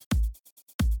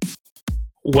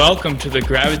Welcome to the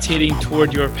Gravitating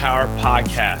Toward Your Power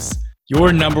podcast,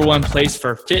 your number one place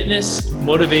for fitness,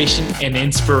 motivation, and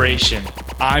inspiration.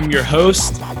 I'm your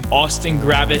host, Austin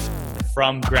Gravitt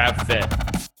from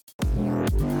GravFit.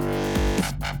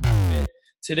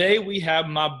 Today we have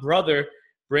my brother,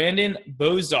 Brandon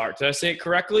Bozart. Did I say it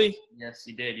correctly? Yes,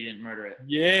 you did. You didn't murder it.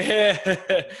 Yeah.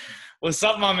 What's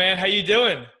up, my man? How you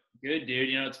doing? Good, dude.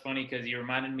 You know, it's funny because you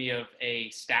reminded me of a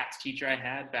stats teacher I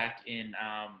had back in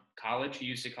college. He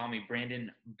used to call me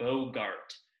Brandon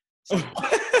Bogart. So,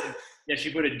 yeah,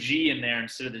 she put a G in there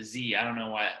instead of the Z. I don't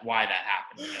know why that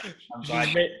happened. I'm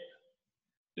glad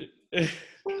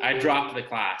I dropped the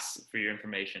class for your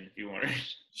information if you want.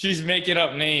 She's making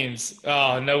up names.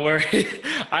 Oh, no worries.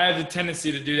 I have the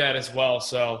tendency to do that as well,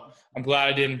 so I'm glad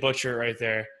I didn't butcher it right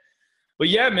there. But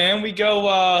yeah, man, we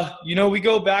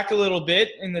go back a little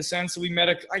bit in the sense that we met,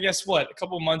 a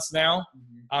couple months now.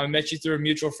 I met you through a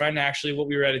mutual friend. Actually,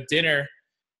 we were at a dinner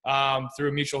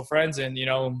through mutual friends, and,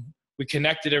 we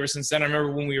connected ever since then. I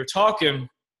remember when we were talking,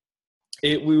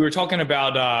 we were talking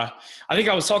about, I think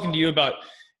I was talking to you about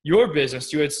your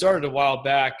business. You had started a while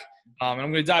back, and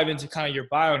I'm going to dive into kind of your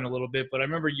bio in a little bit, but I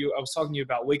remember I was talking to you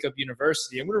about Wake Up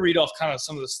University. I'm going to read off kind of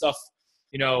some of the stuff,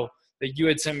 that you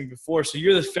had sent me before. So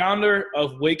you're the founder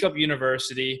of Wake Up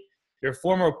University. You're a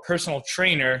former personal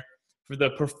trainer for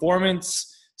the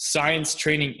Performance Science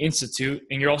Training Institute,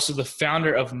 and you're also the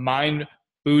founder of Mind,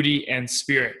 Booty, and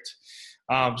Spirit.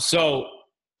 So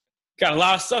got a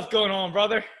lot of stuff going on,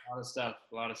 brother. A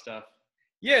lot of stuff.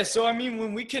 Yeah, so I mean,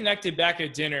 when we connected back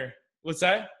at dinner, what's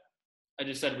that? I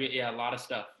just said, a lot of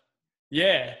stuff.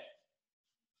 Yeah.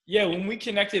 Yeah, when we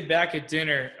connected back at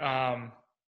dinner,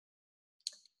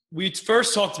 we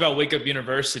first talked about Wake Up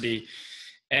University,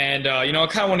 and, I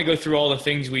kind of want to go through all the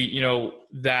things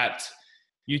that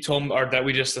you told me or that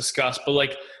we just discussed,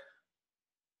 but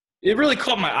it really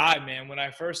caught my eye, man, when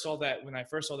I first saw that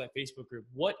Facebook group.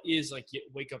 What is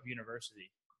Wake Up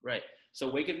University? Right. So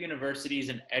Wake Up University is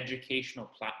an educational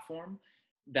platform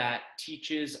that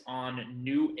teaches on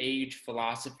new age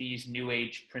philosophies, new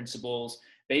age principles,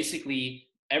 basically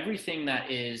everything that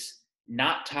is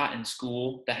not taught in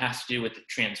school that has to do with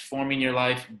transforming your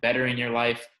life, bettering your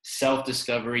life,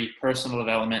 self-discovery, personal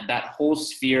development, that whole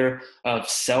sphere of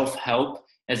self-help,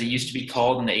 as it used to be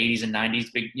called in the 80s and 90s.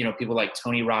 Big, people like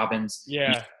Tony Robbins,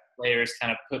 players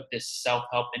kind of put this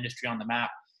self-help industry on the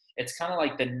map. It's kind of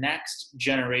like the next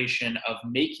generation of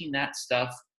making that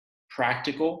stuff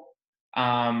practical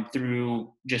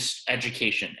through just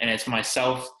education. And it's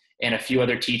myself and a few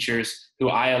other teachers who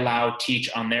I allow teach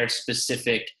on their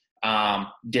specific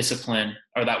discipline,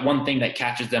 or that one thing that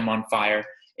catches them on fire,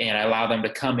 and I allow them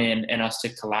to come in and us to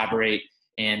collaborate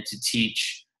and to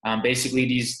teach basically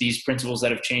these principles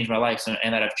that have changed my life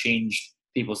and that have changed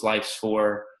people's lives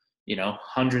for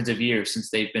hundreds of years since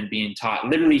they've been being taught,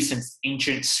 literally since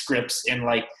ancient scripts in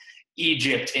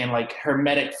Egypt and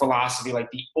Hermetic philosophy,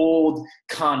 the old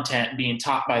content being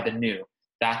taught by the new.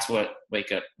 That's what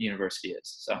Wake Up University is.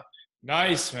 So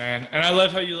nice, man. And I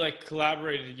love how you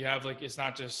collaborated. You have it's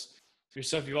not just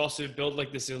yourself, you also built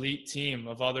this elite team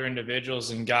of other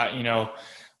individuals and got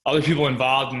other people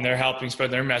involved, and they're helping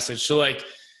spread their message. So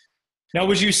now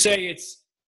would you say it's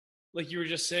you were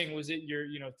just saying, was it your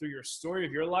through your story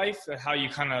of your life, how you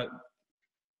kind of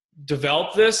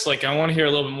developed this? I want to hear a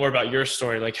little bit more about your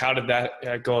story. How did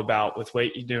that go about with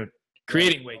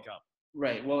creating Wake Up?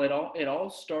 Right. Well, it all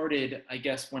started, I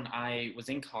guess, when I was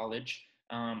in college.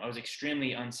 I was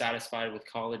extremely unsatisfied with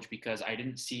college because I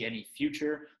didn't see any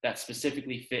future that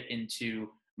specifically fit into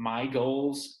my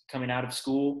goals coming out of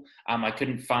school. I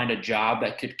couldn't find a job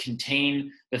that could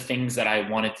contain the things that I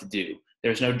wanted to do.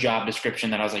 There's no job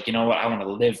description that I was I want to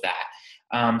live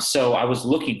that. So I was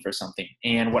looking for something.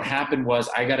 And what happened was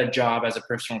I got a job as a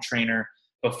personal trainer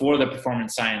before the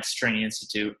Performance Science Training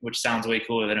Institute, which sounds way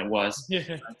cooler than it was. Yeah.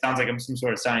 It sounds like I'm some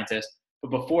sort of scientist.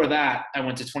 But before that, I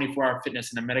went to 24 Hour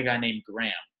Fitness, and I met a guy named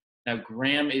Graham. Now,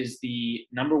 Graham is the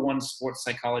number one sports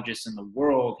psychologist in the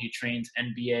world. He trains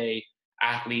NBA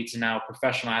athletes and now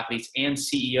professional athletes and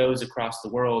CEOs across the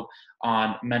world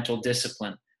on mental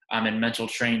discipline and mental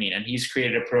training. And he's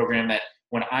created a program that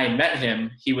when I met him,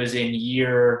 he was in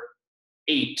year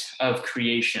 8 of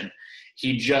creation.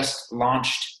 He just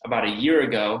launched about a year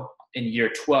ago in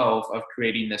year 12 of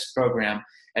creating this program.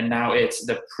 And now it's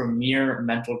the premier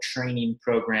mental training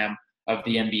program of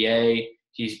the NBA.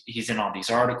 He's in all these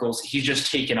articles. He's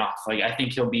just taken off. I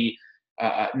think he'll be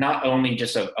not only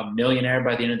just a millionaire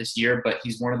by the end of this year, but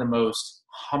he's one of the most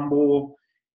humble,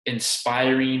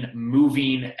 inspiring,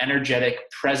 moving,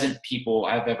 energetic, present people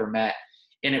I've ever met.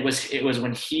 And it was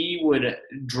when he would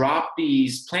plant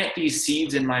these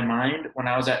seeds in my mind when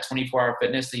I was at 24 Hour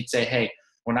Fitness. He'd say, hey,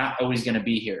 we're not always going to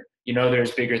be here.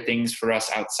 There's bigger things for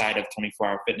us outside of 24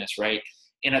 Hour Fitness, right?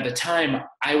 And at the time,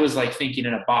 I was like thinking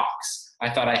in a box. I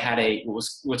thought I had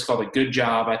what's called a good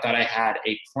job. I thought I had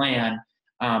a plan,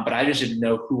 but I just didn't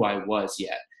know who I was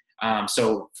yet.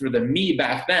 So for the me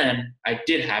back then, I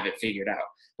did have it figured out.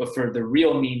 But for the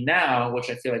real me now, which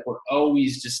I feel like we're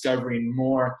always discovering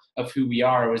more of who we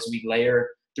are as we layer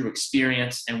through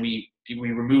experience, and we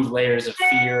remove layers of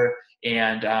fear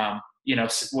and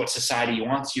what society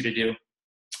wants you to do.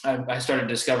 I started to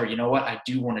discover, what, I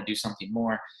do want to do something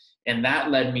more. And that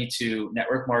led me to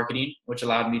network marketing, which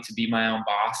allowed me to be my own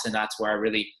boss. And that's where I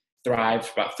really thrived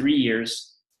for about 3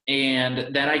 years.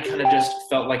 And then I kind of just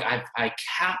felt like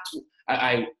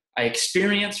I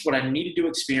experienced what I needed to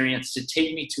experience to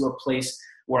take me to a place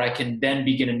where I can then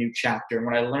begin a new chapter. And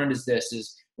what I learned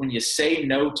is when you say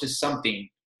no to something,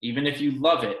 even if you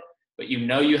love it, but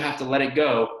you have to let it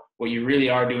go, what you really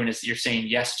are doing is you're saying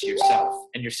yes to yourself,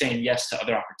 and you're saying yes to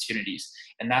other opportunities.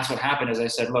 And that's what happened. As I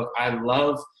said, look, I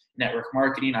love network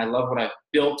marketing. I love what I've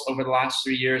built over the last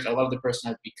 3 years. I love the person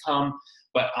I've become,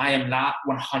 but I am not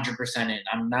 100% in.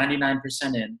 I'm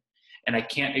 99% in, and I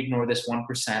can't ignore this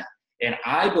 1%. And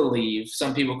I believe,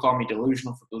 some people call me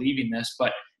delusional for believing this,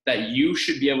 but that you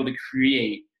should be able to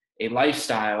create a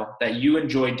lifestyle that you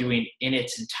enjoy doing in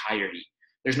its entirety.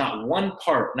 There's not one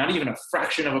part, not even a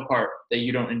fraction of a part, that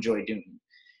you don't enjoy doing.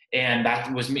 And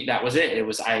that was me. That was it. It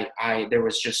was, there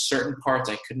was just certain parts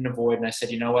I couldn't avoid. And I said,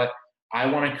 you know what? I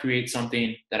want to create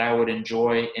something that I would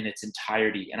enjoy in its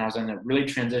entirety. And I was in a really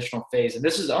transitional phase. And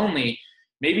this is only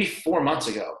maybe 4 months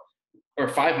ago, or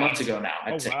 5 months ago now,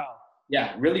 I'd say. Wow.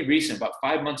 Yeah, really recent. About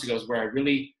 5 months ago is where I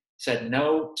really said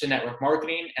no to network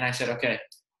marketing. And I said, okay,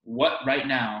 what right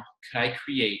now could I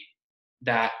create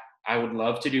that I would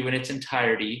love to do in its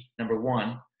entirety, number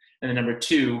one. And then number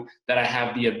two, that I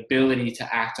have the ability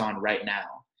to act on right now.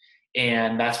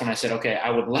 And that's when I said, okay, I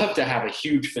would love to have a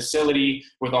huge facility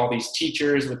with all these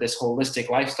teachers, with this holistic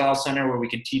lifestyle center where we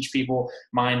can teach people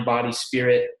mind, body,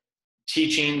 spirit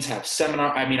teachings, have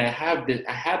seminar. I mean, I had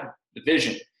the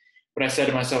vision, but I said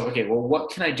to myself, okay, well,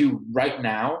 what can I do right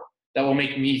now that will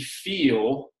make me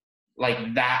feel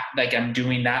like that, like I'm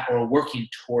doing that or working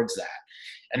towards that?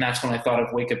 And that's when I thought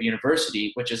of Wake Up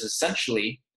University, which is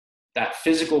essentially that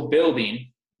physical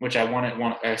building, which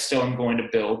I still am going to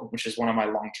build, which is one of my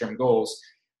long-term goals,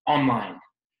 online,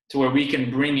 to where we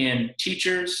can bring in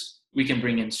teachers, we can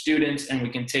bring in students, and we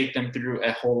can take them through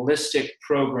a holistic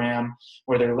program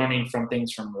where they're learning from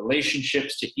things from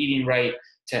relationships to eating right,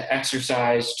 to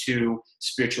exercise, to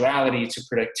spirituality, to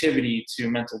productivity, to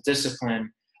mental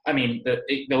discipline. I mean,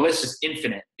 the list is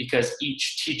infinite because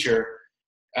each teacher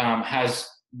has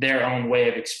their own way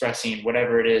of expressing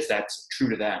whatever it is that's true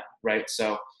to them, right?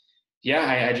 So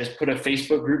yeah, I just put a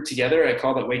Facebook group together. I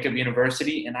called it Wake Up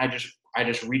University, and I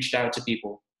just reached out to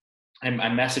people. I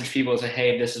messaged people and said,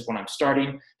 hey, this is what I'm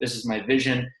starting. This is my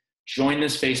vision. Join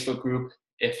this Facebook group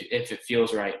if it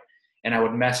feels right. And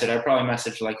I'd probably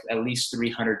message like at least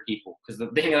 300 people, because the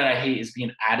thing that I hate is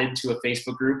being added to a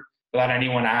Facebook group without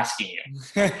anyone asking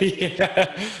you.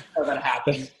 Yeah. How that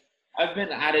happens. I've been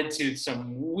added to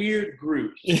some weird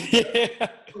groups. Yeah. I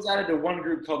was added to one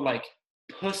group called like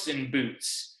Puss in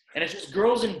Boots. And it's just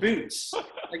girls in boots,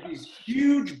 like these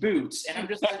huge boots. And I'm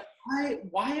just like,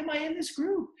 why am I in this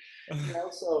group?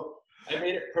 So I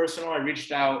made it personal. I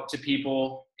reached out to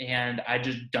people and I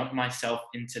just dumped myself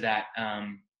into that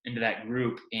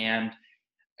group. And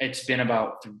it's been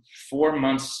about 4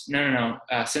 months.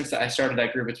 Since I started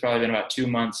that group, it's probably been about 2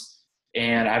 months.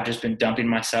 And I've just been dumping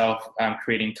myself,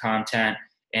 creating content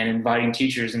and inviting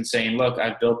teachers and saying, look,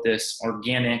 I've built this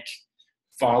organic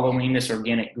following, this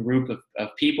organic group of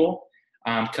people.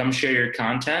 Come share your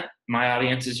content. My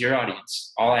audience is your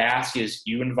audience. All I ask is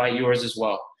you invite yours as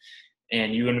well.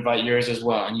 And you invite yours as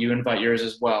well. And you invite yours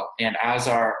as well. And as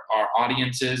our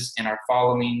audiences and our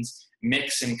followings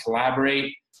mix and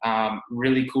collaborate,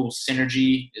 really cool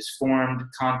synergy is formed.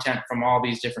 Content from all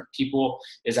these different people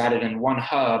is added in one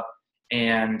hub.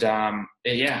 And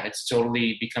it's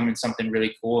totally becoming something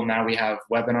really cool. Now we have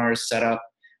webinars set up.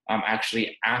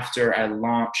 Actually, after I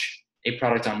launch a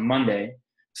product on Monday,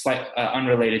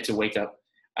 unrelated to Wake Up,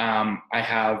 I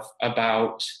have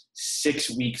about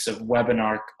 6 weeks of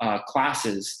webinar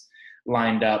classes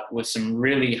lined up with some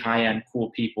really high-end cool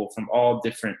people from all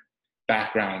different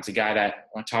backgrounds. A guy that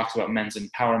talks about men's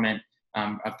empowerment,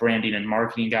 a branding and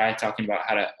marketing guy talking about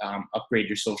how to upgrade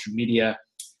your social media,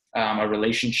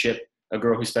 a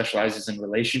girl who specializes in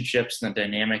relationships and the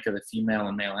dynamic of the female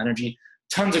and male energy.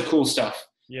 Tons of cool stuff.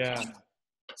 Yeah.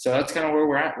 So that's kind of where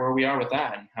we're at, where we are with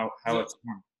that, and how it's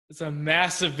going. It's a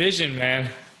massive vision, man.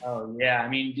 Oh yeah, I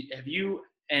mean, have you?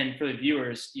 And for the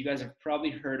viewers, you guys have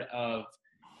probably heard of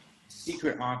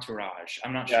Secret Entourage.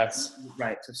 I'm not sure. Yes.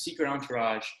 Right. So Secret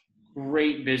Entourage,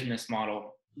 great business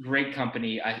model, great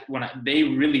company. They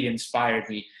really inspired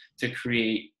me to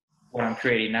create what I'm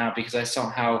creating now, because I saw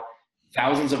how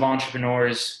thousands of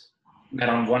entrepreneurs met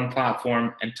on one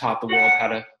platform and taught the world how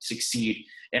to succeed.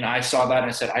 And I saw that and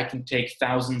I said, I can take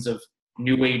thousands of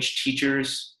new age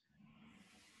teachers,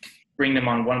 bring them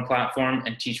on one platform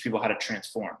and teach people how to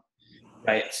transform.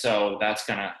 Right. So that's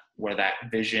kind of where that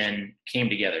vision came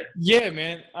together. Yeah,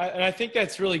 man. And I think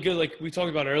that's really good. Like we talked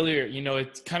about earlier, you know,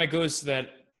 it kind of goes to that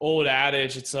old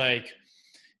adage. It's like,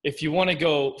 if you want to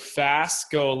go fast,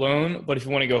 go alone. But if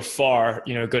you want to go far,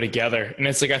 you know, go together. And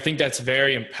it's like, I think that's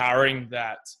very empowering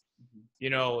that, you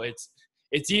know,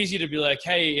 it's easy to be like,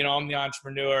 hey, you know, I'm the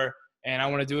entrepreneur and I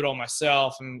want to do it all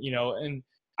myself. And, you know, and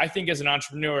I think as an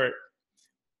entrepreneur,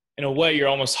 in a way, you're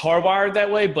almost hardwired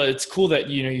that way, but it's cool that,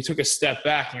 you know, you took a step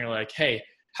back and you're like, hey,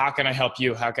 how can I help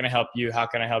you? How can I help you? How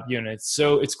can I help you? And it's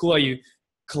cool how you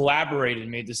collaborated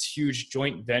and made this huge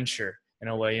joint venture in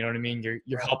a way, you know what I mean?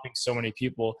 You're helping so many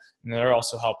people and they're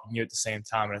also helping you at the same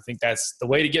time. And I think that's the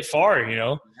way to get far, you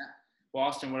know? Yeah. Well,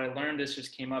 Austin, what I learned, this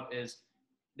just came up, is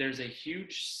there's a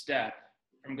huge step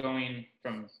from going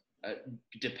from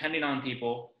depending on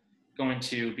people, going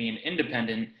to being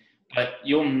independent, but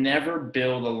you'll never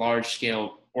build a large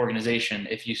scale organization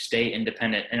if you stay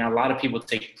independent. And a lot of people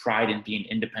take pride in being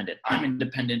independent. I'm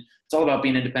independent. It's all about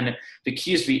being independent. The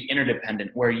key is to be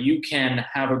interdependent, where you can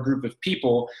have a group of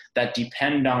people that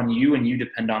depend on you and you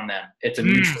depend on them. It's a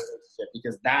mutual relationship,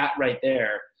 because that right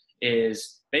there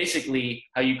is basically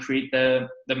how you create the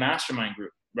mastermind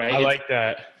group, right? I like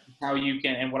that. How you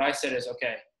can, and what I said is,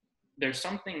 okay, there's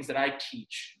some things that I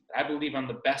teach. I believe I'm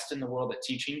the best in the world at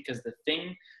teaching, because the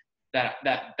thing that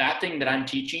thing that I'm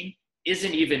teaching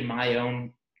isn't even my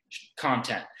own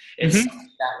content. It's something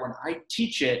that when I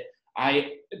teach it,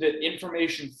 the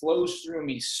information flows through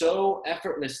me so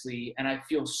effortlessly, and I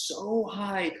feel so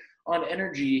high on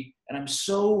energy, and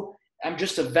I'm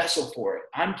just a vessel for it.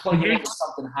 I'm plugging into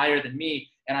something higher than me,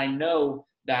 and I know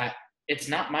that it's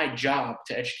not my job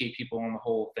to educate people on the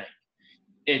whole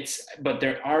thing. But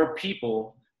there are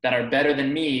people that are better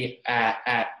than me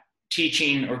at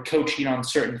teaching or coaching on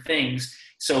certain things.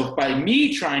 So by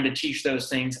me trying to teach those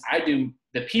things, I do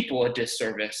the people a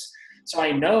disservice. So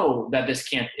I know that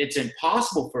it's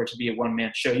impossible for it to be a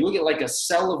one-man show. You look at like a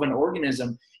cell of an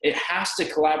organism, it has to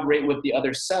collaborate with the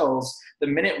other cells. The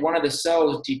minute one of the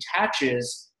cells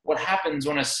detaches, what happens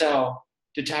when a cell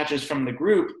detaches from the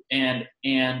group and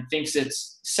thinks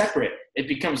it's separate? It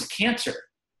becomes cancer.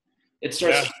 It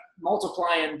starts to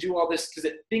multiply and do all this because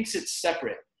it thinks it's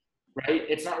separate, right?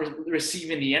 It's not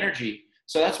receiving the energy.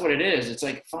 So that's what it is. It's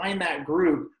like, find that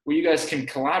group where you guys can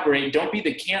collaborate. Don't be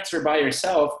the cancer by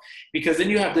yourself, because then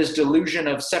you have this delusion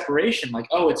of separation. Like,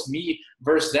 oh, it's me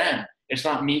versus them. It's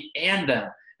not me and them.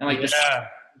 And like this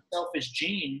selfish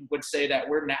gene would say that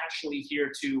we're naturally here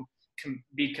to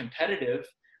be competitive,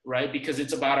 right? Because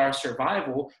it's about our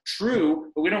survival.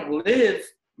 True, but we don't live.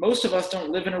 Most of us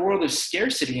don't live in a world of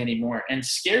scarcity anymore. And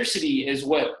scarcity is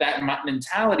what that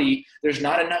mentality, there's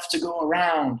not enough to go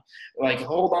around. Like,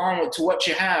 hold on to what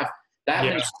you have. That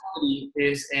mentality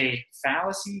is a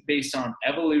fallacy based on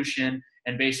evolution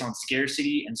and based on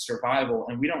scarcity and survival.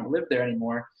 And we don't live there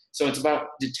anymore. So it's about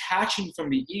detaching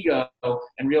from the ego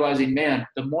and realizing, man,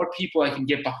 the more people I can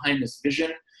get behind this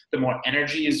vision, the more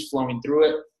energy is flowing through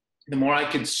it, the more I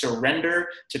can surrender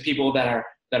to people that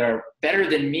are better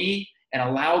than me and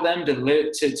allow them to live,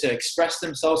 to express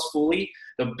themselves fully,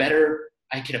 the better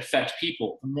I can affect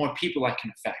people, the more people I can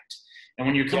affect. And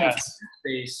when you're coming from that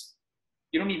space,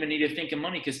 you don't even need to think of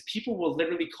money, because people will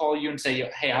literally call you and say,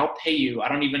 hey, I'll pay you. I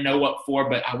don't even know what for,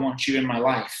 but I want you in my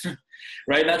life,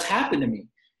 right? That's happened to me.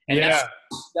 And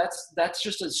that's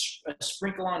just a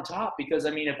sprinkle on top, because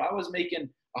I mean, if I was making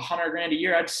 $100,000 a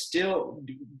year, I'd still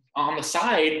on the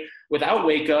side without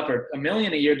Wake Up, or $1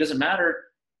 million a year, doesn't matter.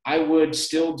 I would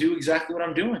still do exactly what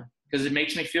I'm doing because it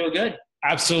makes me feel good.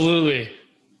 Absolutely.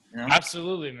 You know?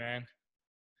 Absolutely, man.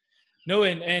 No,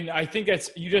 and I think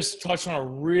you just touched on a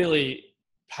really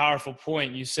powerful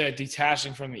point. You said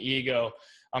detaching from the ego.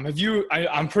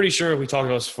 I'm pretty sure we talked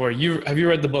about this before. Have you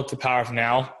read the book, The Power of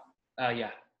Now?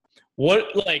 Yeah. What,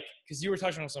 because you were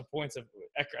touching on some points of,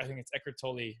 I think it's Eckhart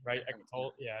Tolle, right? Eckhart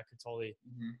Tolle.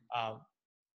 Mm-hmm.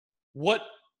 What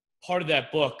part of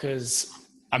that book, because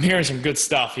I'm hearing some good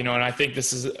stuff, and I think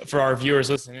this is, for our viewers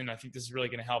listening, I think this is really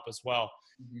going to help as well.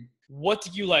 Mm-hmm. What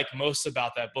did you like most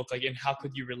about that book? And how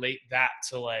could you relate that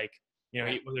to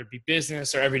whether it be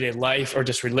business or everyday life or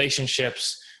just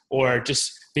relationships or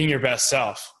just being your best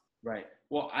self. Right.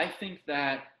 Well, I think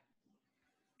that,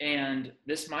 and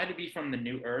this might be from The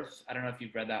New Earth. I don't know if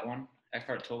you've read that one.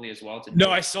 Eckhart Tolle as well.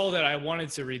 No, I saw that. I wanted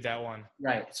to read that one.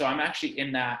 Right. So I'm actually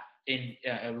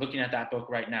looking at that book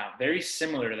right now. Very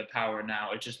similar to The Power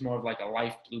Now. It's just more of like a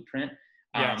life blueprint.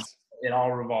 Yes. It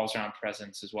all revolves around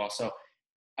presence as well. So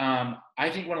I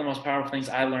think one of the most powerful things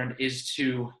I learned is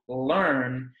to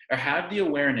learn or have the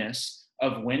awareness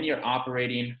of when you're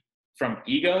operating from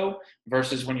ego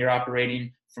versus when you're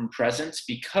operating from presence,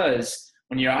 because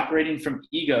when you're operating from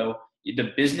ego,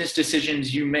 the business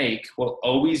decisions you make will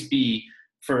always be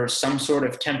for some sort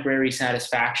of temporary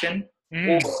satisfaction,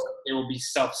 or it will be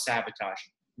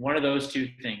self-sabotaging. One of those two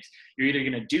things. You're either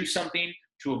going to do something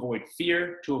to avoid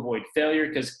fear, to avoid failure,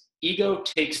 because ego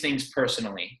takes things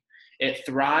personally. It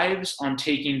thrives on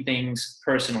taking things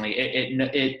personally.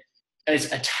 It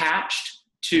is attached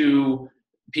to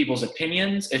people's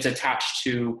opinions. It's attached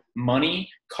to money,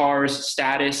 cars,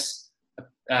 status.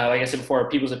 Like I said before,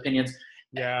 people's opinions.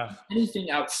 Yeah. Anything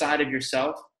outside of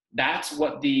yourself, that's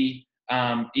what the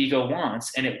ego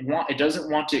wants. And it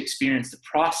doesn't want to experience the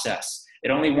process. It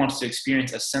only wants to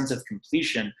experience a sense of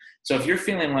completion. So if you're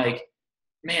feeling like,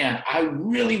 man, I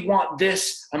really want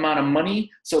this amount of money,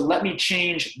 so let me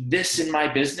change this in my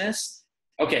business.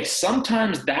 Okay,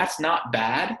 sometimes that's not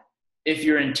bad if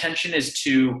your intention is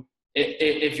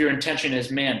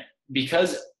man,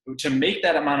 because to make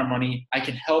that amount of money, I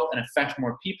can help and affect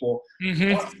more people.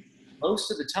 Mm-hmm.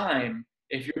 Most of the time,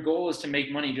 if your goal is to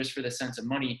make money just for the sense of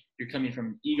money, you're coming from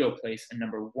an ego place. And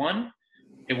number one,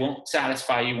 it won't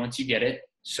satisfy you once you get it.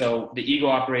 So the ego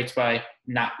operates by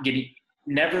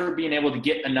never being able to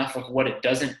get enough of what it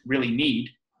doesn't really need,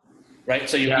 right?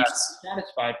 So you'll be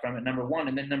satisfied from it, number one.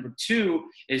 And then number two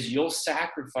is you'll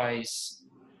sacrifice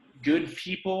good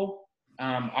people,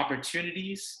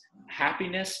 opportunities,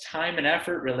 happiness, time and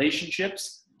effort,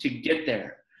 relationships to get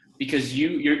there, because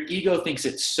your ego thinks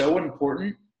it's so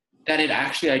important that it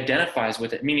actually identifies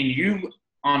with it. Meaning you,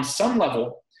 on some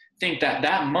level, think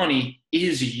that money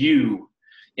is you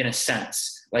in a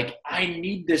sense. Like, I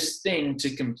need this thing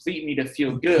to complete me to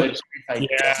feel good.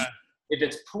 If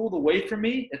it's pulled away from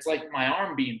me, it's like my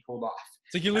arm being pulled off.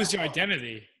 It's like you lose your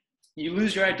identity. You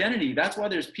lose your identity. That's why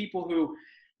there's people who,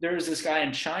 there's this guy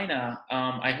in China,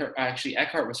 I heard, actually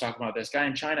Eckhart was talking about this guy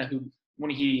in China who, when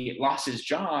he lost his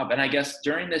job, and I guess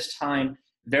during this time,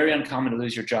 very uncommon to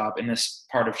lose your job in this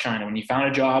part of China. When you found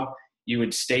a job, you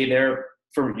would stay there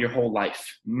for your whole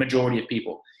life, majority of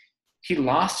people. He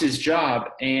lost his job,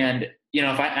 and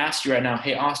if I asked you right now,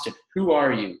 hey, Austin, who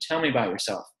are you? Tell me about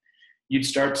yourself. You'd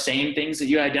start saying things that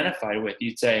you identified with.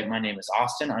 You'd say, my name is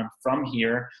Austin. I'm from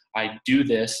here. I do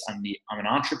this. I'm an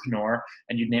entrepreneur.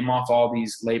 And you'd name off all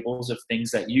these labels of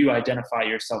things that you identify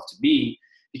yourself to be,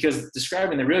 because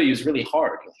describing the real you is really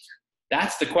hard.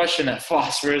 That's the question that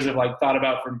philosophers have thought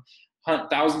about for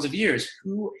thousands of years.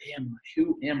 Who am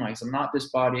I? Because I'm not this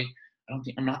body.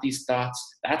 I'm not these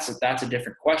thoughts. That's a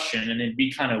different question. And it'd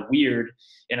be kind of weird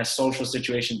in a social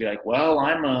situation to be like, well,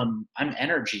 I'm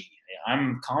energy.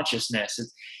 I'm consciousness.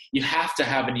 You have to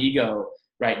have an ego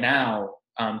right now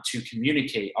to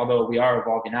communicate, although we are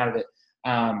evolving out of it.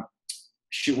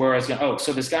 Where I was going,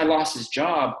 so this guy lost his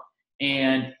job,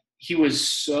 and he was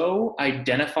so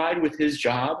identified with his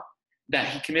job that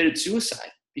he committed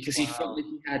suicide because he felt like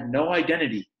he had no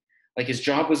identity. Like, his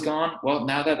job was gone. Well,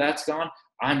 now that that's gone,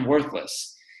 I'm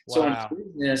worthless. Wow. So in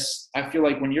business, I feel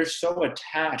like when you're so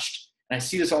attached, and I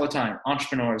see this all the time,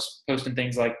 entrepreneurs posting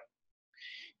things like,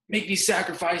 make these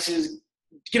sacrifices,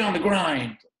 get on the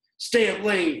grind, stay up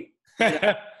late,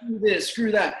 do this,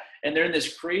 screw that. And they're in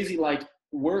this crazy,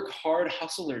 work hard,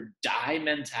 hustle or die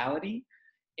mentality.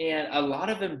 And a lot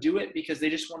of them do it because they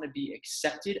just want to be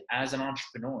accepted as an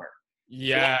entrepreneur.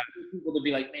 Yeah. People to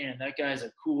be like, man, that guy's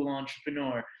a cool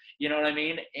entrepreneur. You know what I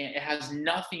mean? And it has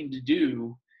nothing to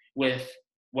do with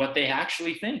what they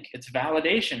actually think. It's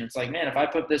validation. It's like, man, if I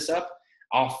put this up,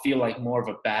 I'll feel like more of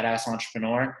a badass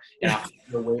entrepreneur, and I'll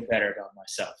feel way better about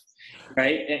myself.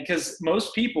 Right? And because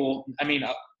most people,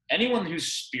 anyone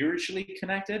who's spiritually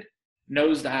connected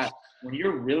knows that when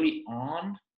you're really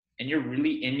on and you're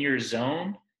really in your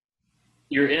zone,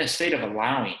 you're in a state of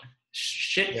allowing.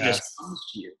 Shit just comes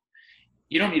to you.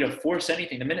 You don't need to force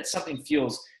anything. The minute something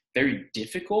feels very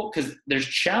difficult, because there's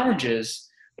challenges,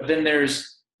 but then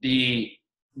there's the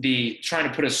trying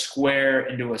to put a square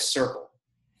into a circle,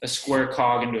 a square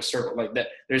cog into a circle, like that.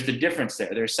 There's the difference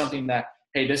there. There's something that,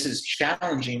 hey, this is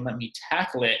challenging, let me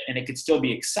tackle it, and it could still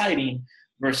be exciting,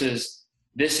 versus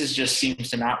this is just seems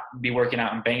to not be working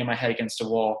out. I'm banging my head against a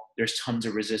wall. There's tons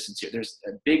of resistance here. There's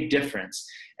a big difference.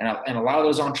 And a lot of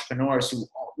those entrepreneurs who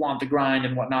want the grind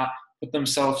and whatnot put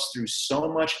themselves through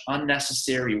so much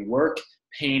unnecessary work,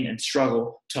 pain, and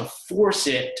struggle to force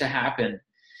it to happen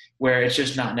where it's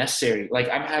just not necessary. Like,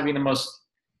 I'm having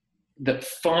the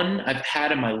fun I've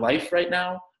had in my life right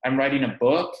now. I'm writing a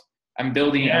book. I'm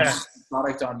building a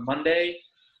product on Monday,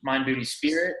 Mind, Booty,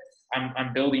 Spirit.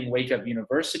 I'm building Wake Up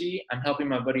University. I'm helping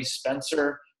my buddy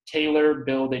Spencer Taylor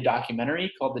build a documentary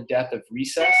called The Death of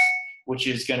Recess, which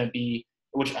has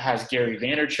Gary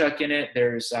Vaynerchuk in it.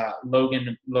 There's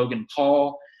Logan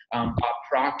Paul, Bob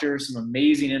Proctor, some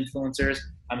amazing influencers.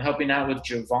 I'm helping out with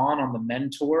Javon on the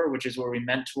Mentor, which is where we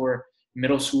mentor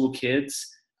middle school kids,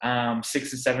 6th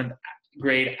and 7th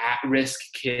grade at-risk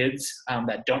kids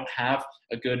that don't have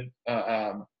a good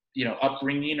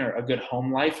upbringing or a good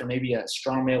home life or maybe a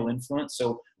strong male influence,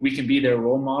 so we can be their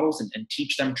role models and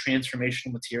teach them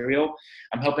transformational material.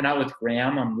 I'm helping out with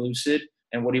Graham on Lucid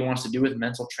and what he wants to do with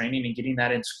mental training and getting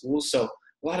that in schools. So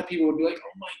a lot of people would be like,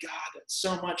 oh my God, that's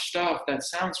so much stuff. That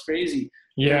sounds crazy.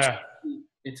 Yeah.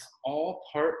 It's all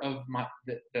part of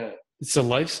it's a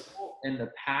life and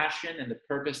the passion and the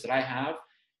purpose that I have.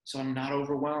 So I'm not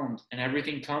overwhelmed, and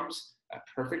everything comes at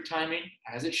perfect timing,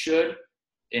 as it should,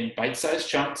 in bite-sized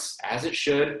chunks, as it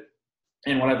should.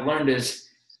 And what I've learned is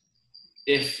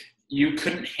if you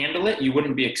couldn't handle it, you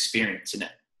wouldn't be experiencing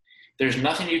it. There's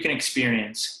nothing you can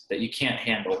experience that you can't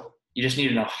handle. You just need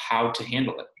to know how to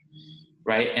handle it,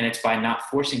 right? And it's by not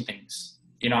forcing things.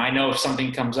 I know if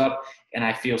something comes up and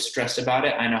I feel stressed about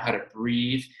it, I know how to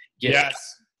breathe.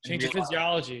 Change your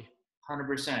physiology.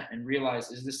 100%. And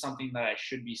realize, is this something that I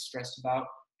should be stressed about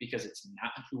because it's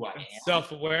not who I am?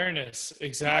 Self-awareness,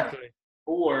 exactly.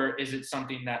 Or is it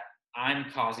something that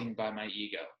I'm causing by my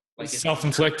ego? Like it's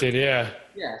self-inflicted, yeah.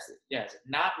 Yes.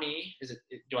 Not me.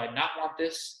 Do I not want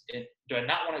this? Do I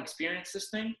not want to experience this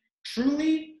thing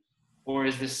truly? Or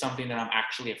is this something that I'm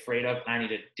actually afraid of and I need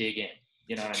to dig in?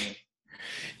 You know what I mean?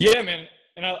 Yeah, man.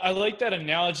 And I like that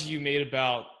analogy you made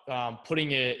about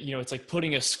putting it, it's like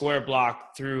putting a square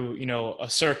block through, a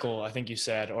circle, I think you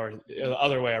said, or the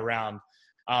other way around.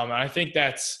 And I think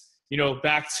that's,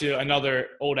 back to another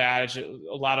old adage,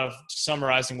 a lot of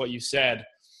summarizing what you said,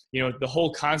 the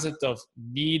whole concept of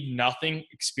need nothing,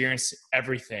 experience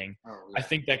everything. Oh, yeah. I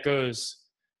think that goes,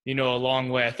 a long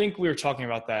way. I think we were talking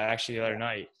about that actually the other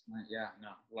night. Yeah, no,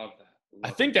 love that. I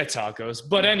think that's how it goes.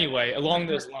 But anyway, along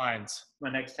those lines.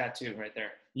 My next tattoo right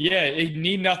there. Yeah,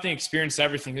 need nothing, experience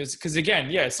everything. Because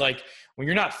again, it's like when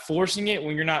you're not forcing it,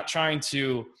 when you're not trying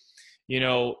to,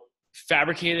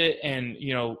 fabricate it and,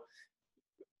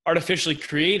 artificially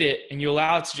create it, and you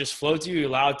allow it to just flow to you,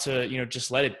 allow it to,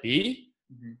 just let it be.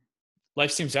 Mm-hmm.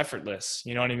 Life seems effortless.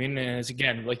 You know what I mean? And it's,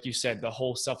 again, like you said, the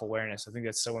whole self-awareness. I think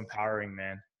that's so empowering,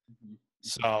 man. Mm-hmm.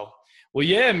 So, well,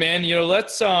 yeah, man,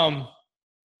 let's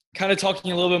kind of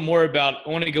talking a little bit more about, I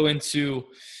want to go into,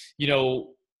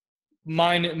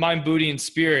 mind, booty, and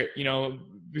spirit,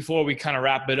 before we kind of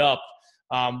wrap it up.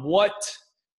 What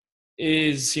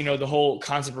is, the whole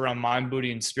concept around mind,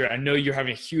 booty, and spirit? I know you're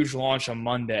having a huge launch on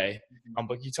Monday,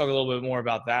 but can you talk a little bit more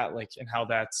about that, like, and how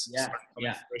that's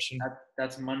coming to fruition?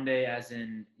 That's Monday, as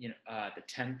in, the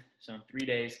 10th, so in 3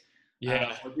 days.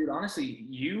 Yeah. Well, dude, honestly,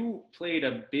 you played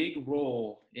a big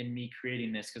role in me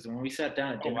creating this, because when we sat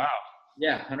down at dinner, wow.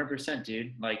 Yeah, 100%,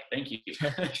 dude. Like, thank you.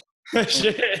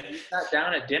 Shit. We sat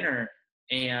down at dinner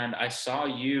and I saw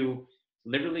you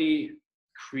literally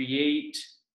create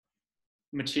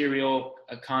material,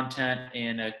 a content,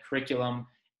 and a curriculum,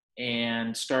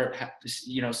 and start,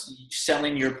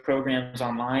 selling your programs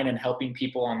online and helping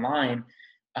people online.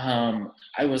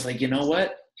 I was like, you know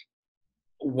what?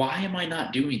 Why am I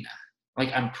not doing that?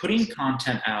 Like, I'm putting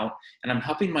content out and I'm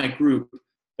helping my group,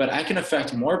 but I can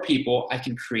affect more people. I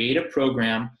can create a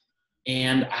program,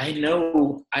 and I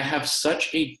know I have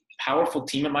such a powerful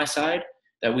team at my side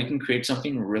that we can create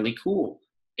something really cool.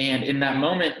 And in that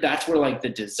moment, that's where, like, the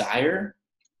desire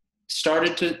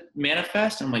started to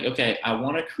manifest. I'm like, okay, I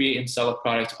want to create and sell a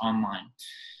product online.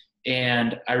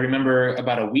 And I remember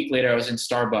about a week later, I was in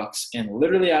Starbucks, and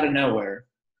literally out of nowhere,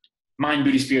 Mind,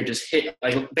 Booty, Spirit just hit,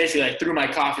 like, basically, like, through my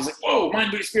coffee. It's like, whoa,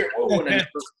 Mind, Booty, Spirit, whoa. And then,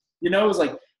 it was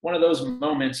like one of those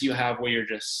moments you have where you're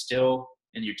just still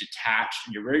and you're detached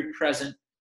and you're very present,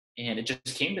 and it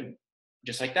just came to me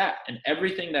just like that. And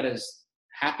everything that has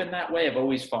happened that way, I've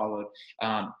always followed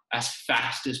as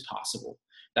fast as possible.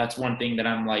 That's one thing that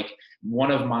I'm like,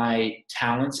 one of my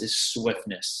talents is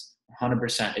swiftness.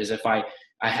 100% is if I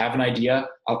have an idea,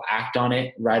 I'll act on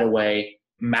it right away,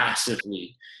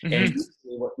 massively. Mm-hmm. And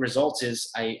what results is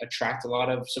I attract a lot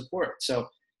of support. So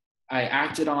I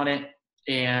acted on it.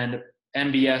 And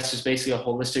MBS is basically a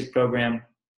holistic program,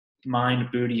 mind,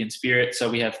 booty, and spirit. So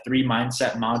we have 3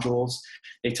 mindset modules.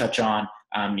 They touch on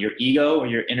your ego or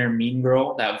your inner mean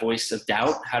girl, that voice of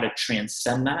doubt, how to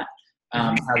transcend that,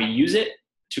 how to use it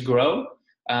to grow.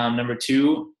 Number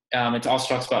 2, it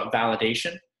also talks about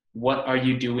validation. What are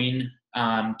you doing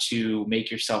to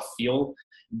make yourself feel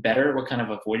better? What kind of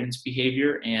avoidance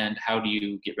behavior, and how do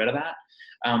you get rid of that?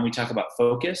 We talk about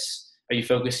focus. Are you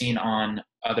focusing on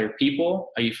other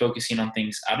people? Are you focusing on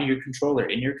things out of your control or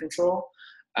in your control?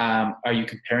 Are you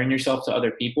comparing yourself to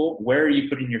other people? Where are you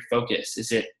putting your focus?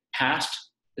 Is it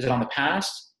past? Is it on the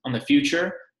past, on the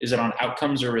future? Is it on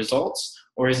outcomes or results?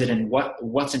 Or is it in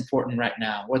what's important right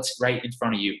now? You right in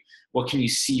front of you? What can you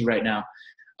see right now?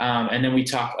 And then we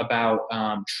talk about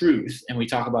truth, and we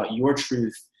talk about your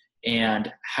truth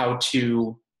and how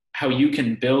you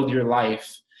can build your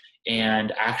life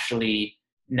and actually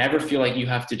never feel like you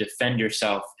have to defend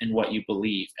yourself in what you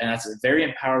believe. And that's a very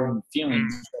empowering feeling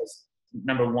because,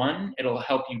 number 1, it'll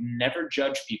help you never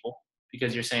judge people,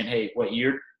 because you're saying, hey,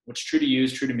 what's true to you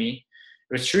is true to me.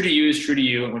 What's true to you is true to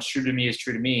you, and what's true to me is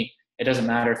true to me. It doesn't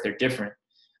matter if they're different.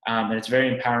 And it's a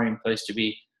very empowering place to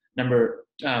be.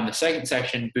 The second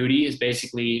section, booty, is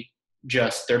basically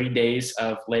just 30 days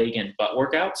of leg and butt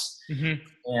workouts.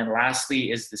 And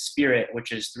lastly is the spirit,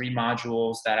 which is 3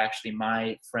 modules that actually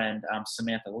my friend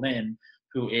Samantha Lynn,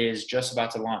 who is just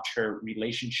about to launch her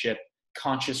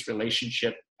conscious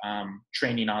relationship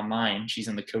training online. She's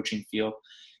in the coaching field.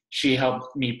 She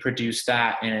helped me produce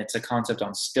that, and it's a concept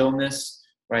on stillness,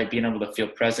 right? Being able to feel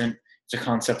present. It's a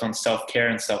concept on self-care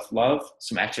and self-love,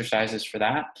 some exercises for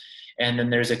that. And then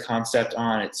there's a concept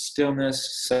on its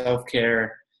stillness,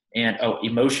 self-care, and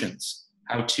emotions,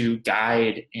 how to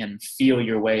guide and feel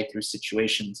your way through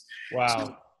situations.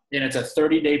 Wow. And it's a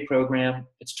 30-day program.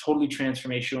 It's totally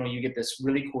transformational. You get this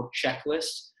really cool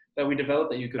checklist that we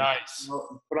developed that you could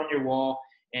put on your wall,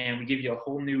 and we give you a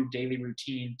whole new daily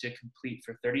routine to complete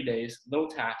for 30 days, little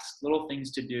tasks, little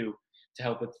things to do to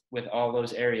help with all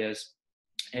those areas.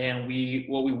 And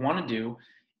what we want to do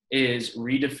is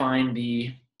redefine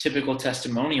the typical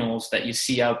testimonials that you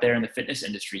see out there in the fitness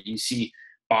industry. You see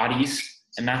bodies,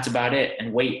 and that's about it,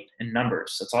 and weight and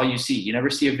numbers. That's all you see. You never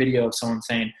see a video of someone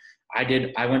saying,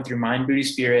 I went through mind, booty,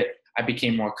 spirit. I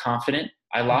became more confident.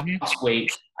 I lost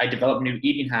weight. I developed new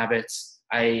eating habits.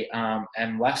 I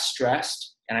am less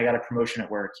stressed, and I got a promotion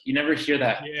at work. You never hear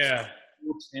that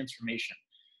transformation,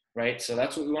 right? So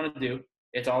that's what we want to do.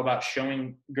 It's all about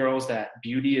showing girls that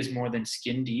beauty is more than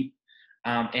skin deep.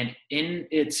 And in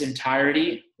its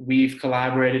entirety, we've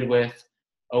collaborated with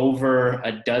over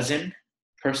a dozen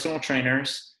personal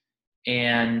trainers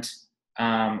and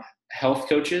health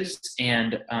coaches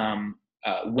and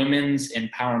women's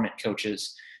empowerment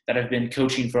coaches that have been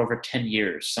coaching for over 10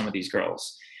 years, some of these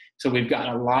girls. So we've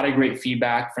gotten a lot of great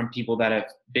feedback from people that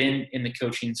have been in the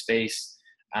coaching space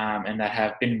and that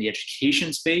have been in the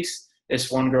education space. This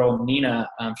one girl, Nina,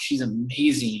 she's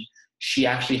amazing. She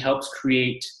actually helps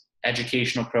create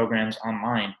educational programs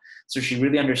online. So she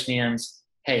really understands,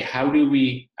 hey, how do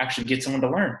we actually get someone to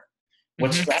learn?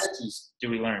 What strategies do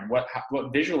we learn? What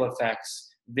visual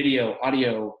effects, video,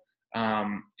 audio,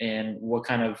 and what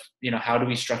kind of, how do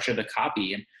we structure the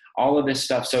copy and all of this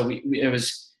stuff. So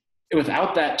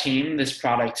without that team, this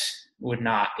product would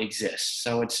not exist.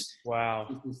 So it's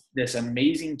this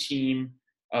amazing team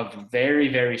of very,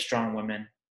 very strong women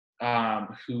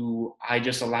who I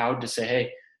just allowed to say,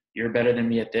 hey, you're better than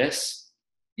me at this.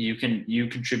 You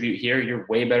contribute here. You're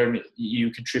way better.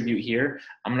 You contribute here.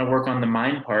 I'm going to work on the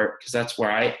mind part because that's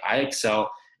where I excel,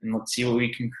 and let's see what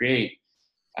we can create.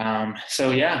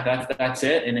 So yeah, that's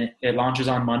it. And it launches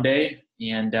on Monday,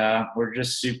 and we're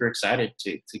just super excited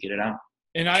to get it out.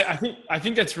 And I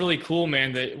think that's really cool,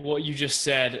 man, that what you just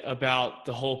said about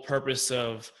the whole purpose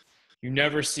of, you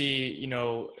never see,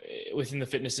 within the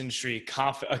fitness industry,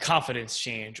 a confidence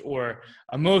change or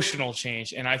emotional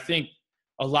change. And I think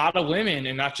a lot of women,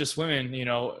 and not just women,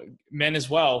 men as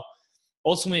well,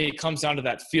 ultimately it comes down to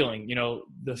that feeling,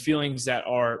 the feelings that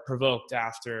are provoked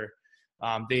after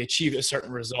they achieve a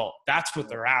certain result. That's what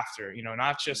they're after,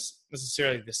 not just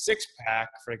necessarily the 6-pack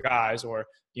for guys or,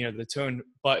 the toned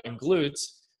butt and glutes,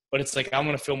 but it's like, I'm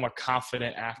going to feel more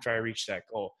confident after I reach that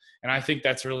goal. And I think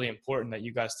that's really important that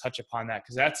you guys touch upon that,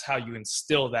 because that's how you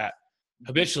instill that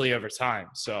habitually over time.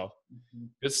 So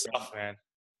good stuff, man.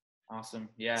 Awesome.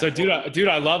 Yeah. So dude,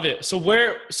 I love it.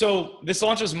 So this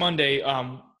launches Monday.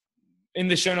 In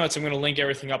the show notes, I'm going to link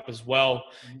everything up as well.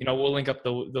 We'll link up the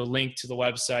link to the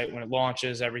website when it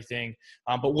launches, everything.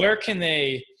 But where can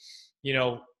they,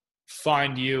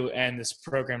 find you and this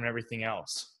program and everything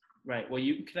else? Right. Well,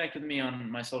 you can connect with me on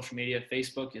my social media.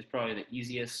 Facebook is probably the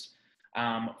easiest.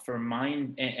 For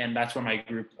mine, and that's where my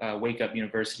group, Wake Up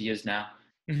University, is now.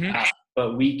 Mm-hmm.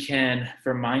 But we can,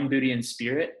 for Mind, Booty, and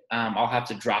Spirit, I'll have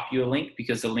to drop you a link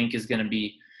because the link is going to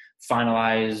be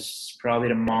finalized probably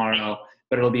tomorrow,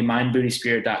 but it'll be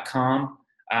mindbootyspirit.com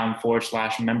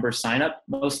 /member sign up,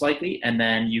 most likely. And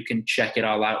then you can check it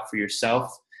all out for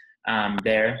yourself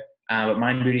there. But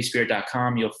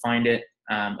mindbootyspirit.com, you'll find it.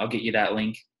 I'll get you that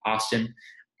link, Austin.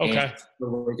 Okay. And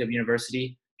for Wake Up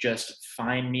University, just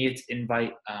find me. It's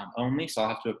invite only, so I'll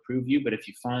have to approve you. But if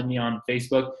you find me on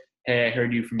Facebook, hey, I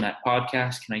heard you from that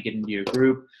podcast. Can I get into your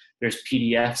group? There's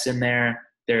PDFs in there.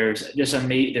 There's just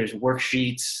there's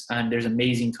worksheets. There's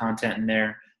amazing content in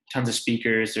there. Tons of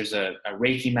speakers. There's a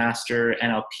Reiki master,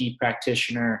 NLP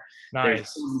practitioner. Nice.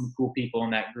 There's so many cool people in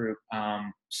that group.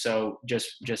 So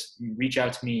just reach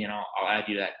out to me and I'll add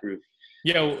you to that group.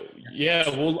 Yeah.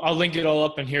 Well, I'll link it all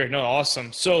up in here. No,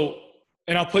 awesome. So,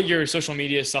 and I'll put your social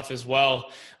media stuff as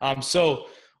well. So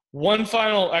two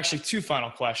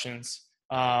final questions.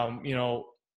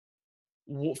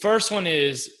 First one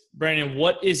is, Brandon,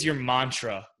 what is your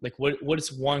mantra? Like what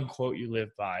is one quote you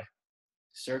live by?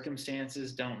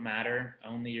 Circumstances don't matter.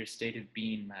 Only your state of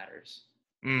being matters.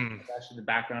 It's actually the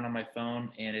background on my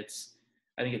phone. And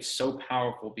I think it's so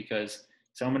powerful because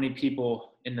so many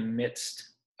people in the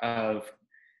midst of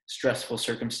stressful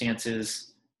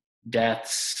circumstances,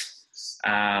 deaths,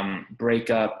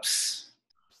 breakups,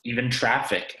 even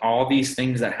traffic, all these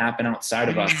things that happen outside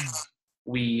of us,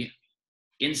 we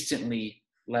instantly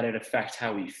let it affect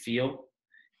how we feel.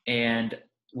 And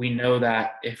we know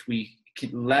that if we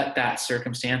can let that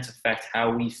circumstance affect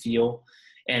how we feel,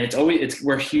 and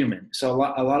we're human. So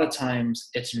a lot of times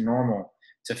it's normal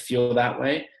to feel that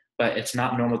way, but it's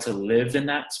not normal to live in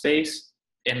that space.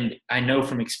 And I know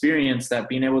from experience that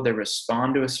being able to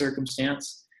respond to a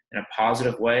circumstance in a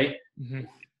positive way,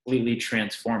 completely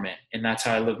transform it. And that's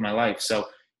how I live my life. So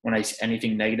when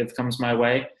anything negative comes my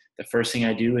way, the first thing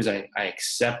I do is I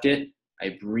accept it.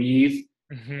 I breathe.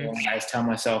 And I just tell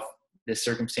myself this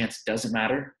circumstance doesn't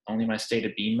matter. Only my state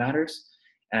of being matters.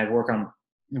 And I work on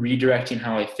redirecting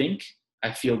how I think.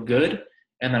 I feel good.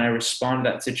 And then I respond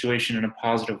to that situation in a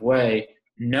positive way,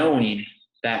 knowing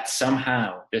that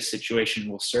somehow this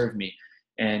situation will serve me.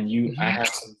 And I have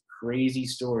some crazy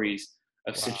stories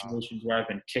of situations where I've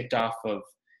been kicked off of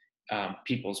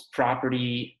people's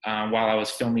property while I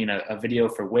was filming a video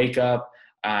for Wake Up.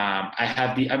 I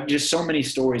have just so many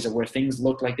stories of where things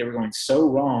looked like they were going so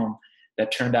wrong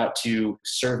that turned out to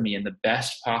serve me in the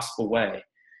best possible way.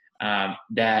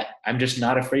 That I'm just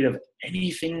not afraid of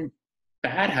anything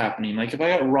bad happening. Like if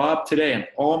I got robbed today and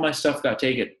all my stuff got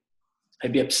taken,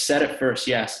 I'd be upset at first,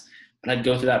 yes, but I'd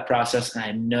go through that process and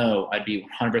I know I'd be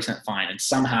 100% fine. And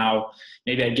somehow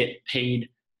maybe I'd get paid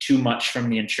too much from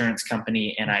the insurance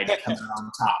company and I'd come out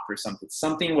on top or something.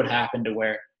 Something would happen to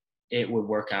where it would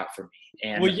work out for me.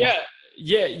 And well,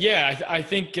 yeah. I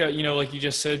think, like you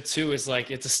just said too, is like,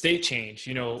 it's a state change,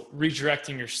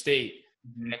 redirecting your state.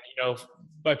 And,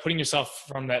 by putting yourself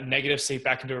from that negative state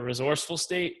back into a resourceful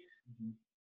state,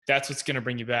 that's what's going to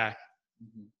bring you back.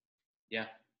 Yeah.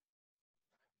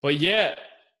 But yeah,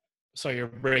 so you're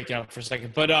breaking up for a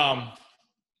second, but,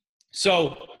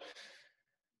 so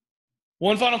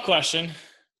one final question,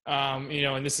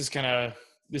 and this is going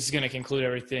to conclude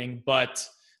everything, but,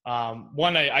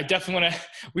 one, I definitely want to,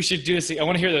 we should do this. I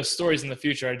want to hear those stories in the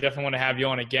future. I definitely want to have you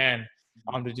on again,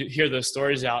 to hear those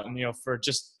stories out. And, for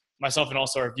just myself and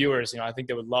also our viewers, I think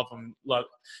they would love them,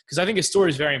 because I think a story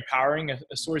is very empowering.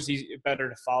 A story is better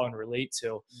to follow and relate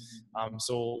to.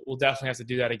 So we'll definitely have to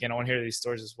do that again. I want to hear these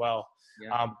stories as well.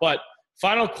 Yeah. But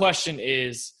final question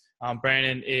is,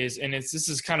 Brandon, this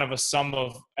is kind of a sum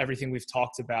of everything we've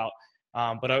talked about.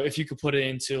 But if you could put it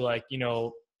into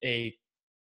a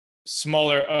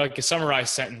smaller, like a summarized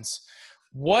sentence,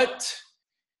 what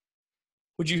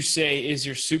would you say is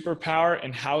your superpower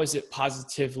and how is it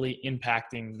positively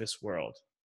impacting this world?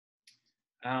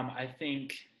 I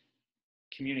think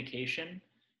communication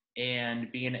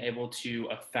and being able to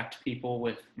affect people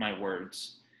with my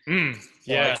words.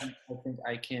 Yeah. So I think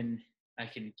I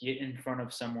can get in front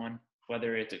of someone,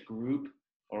 whether it's a group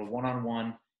or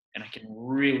one-on-one, and I can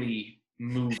really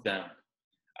move them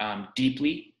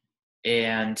deeply.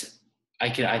 And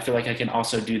I feel like I can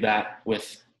also do that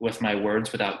with my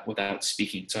words without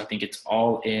speaking. So I think it's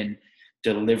all in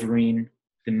delivering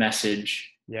the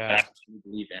message that I actually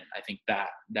believe in. I think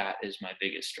that is my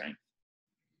biggest strength.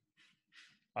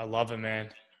 I love it, man.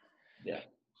 Yeah.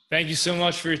 Thank you so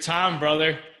much for your time,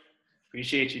 brother.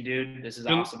 Appreciate you, dude. This is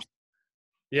awesome.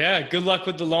 Yeah. Good luck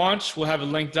with the launch. We'll have it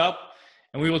linked up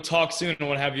and we will talk soon and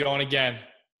we'll have you on again.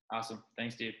 Awesome.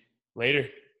 Thanks, dude. Later.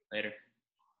 Later.